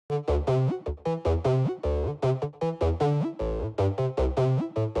Them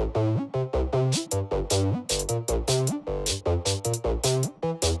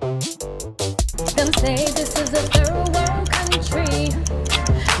say this is a third world country.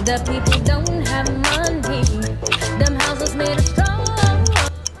 The people don't have money. Them houses made of straw.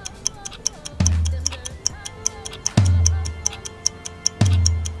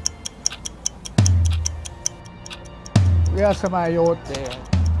 We are some youth there.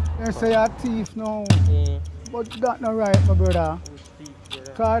 They say you're a thief now. But that's not right, my brother.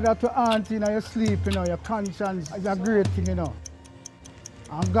 Because that's your auntie, you know, you sleep, you know, your conscience is a great thing, you know.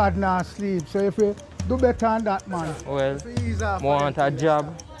 And God not sleep. So if you do better than that, man. Well, more want a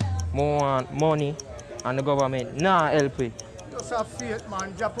job, more want money, and the government nah help it. Just have faith,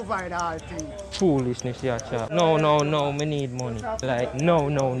 man. Just provide all things. Foolishness, yeah, chap. No, me need money. Like, no.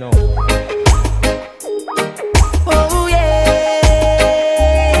 Oh yeah,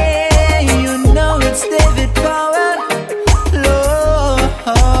 you know it's David Powell, Lord,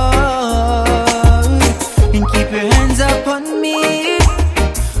 and keep your hands up on me.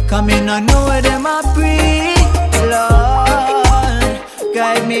 Come in, I know where them I breathe, Lord,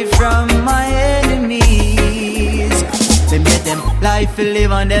 guide me from my enemies. They made them life to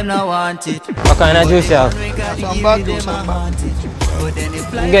live and them not want it. What kind of juice you have? Some bad juice,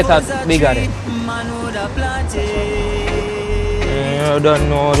 Get that bigger then. You don't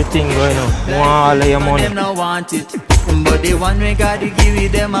know the thing going on. You want all of your money. Them not want it, but the one we got to give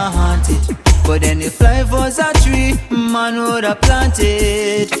it, them I want it. But then if life was a tree, man would have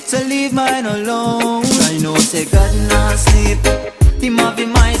planted. So leave mine alone. I know say God not sleep. Him have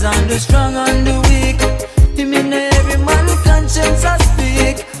him eyes on the strong and the weak. Him in every man conscience I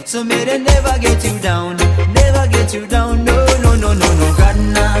speak. So may they never get you down. Never get you down. No. God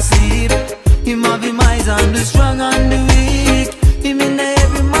not sleep. Him have him eyes on the strong and the weak. Him in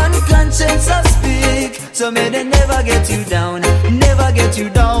every man conscience I speak. So may they never get you down. Never get you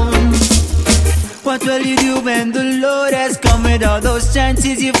down. What will you do when the Lord has come with all those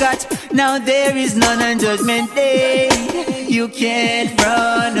chances you've got? Now there is none on Judgment Day. You can't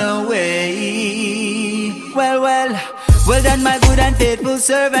run away. Well done, my good and faithful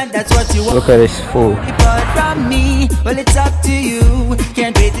servant. That's what you want. Look at this fool. Apart from me, well it's up to you.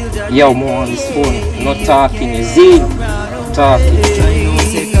 Can't wait till judgment. Yo, more on this phone. Not talking, you see? Talking.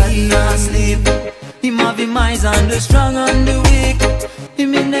 Him have him eyes on the strong and the weak.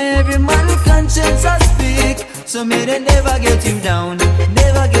 Him in every man conscience I speak. So may they never get you down.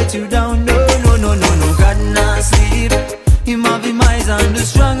 Never get you down. No. God not sleep. Him have him eyes on the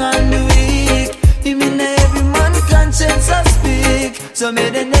strong and the weak. Him in every man conscience I speak. So may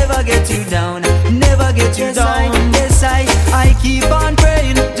they never get you down. Never get you down. Yes, I keep on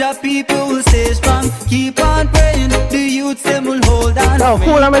praying. The people will stay strong. Keep on praying. The youths them will hold on. Yo,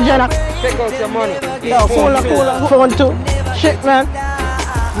 cool on my Jenna. Take out your money. Yo, cool on phone too. Shit, man.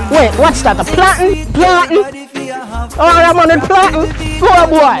 Wait, what's that? A platin? Oh, I'm on the platin. Poor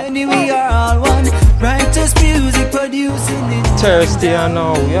boy. We are all one. Righteous music producing it. Thirsty, I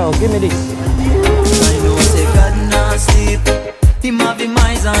know. Yo, give me this. I know say God not sleep. Him have him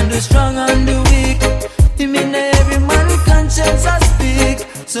eyes on the strong and the weak. Him in every man conscience I speak.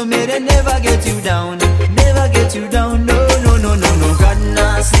 So may they never get you down. Never get you down. No. God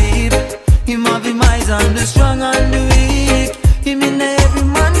not sleep. Him have him eyes on the strong and the weak. Him in every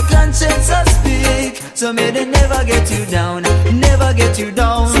man conscience I speak. So may they never get you down. Never get you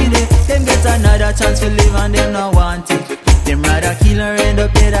down. See them get another chance to live and them not want it. Them rather kill or end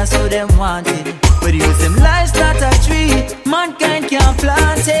up dead, that's how them want it. But use them lives not a tree. Mankind can't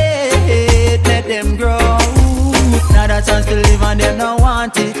plant it. Let them grow. Not a chance to live and them not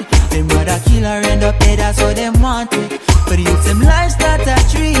want it. Them rather kill or end up dead, that's how them want it. But use them lives not a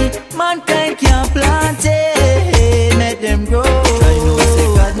tree. Mankind can't plant it. Let them grow. I know say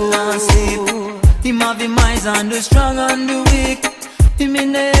God not sleep. Him have him eyes on the strong and the weak. Him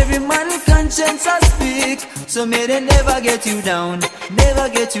in every man conscience I speak. So may they never get you down. Never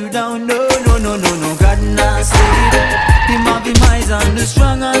get you down. No. God not sleep. Him have him eyes on the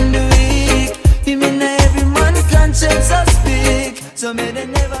strong and the weak. Him in every man conscience I speak. So may they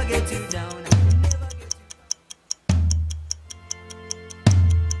never get you down.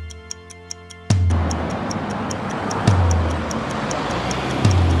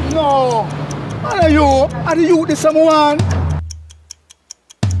 No. Are you the someone?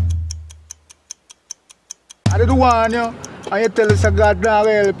 I do one, you. And you tell us that God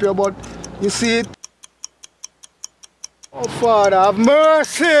will help you, but you see it. Oh, Father, have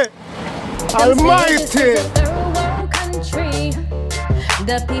mercy. Almighty.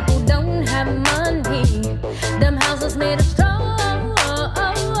 The people don't have money. Them houses made of straw.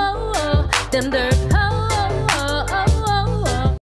 Them dirt poor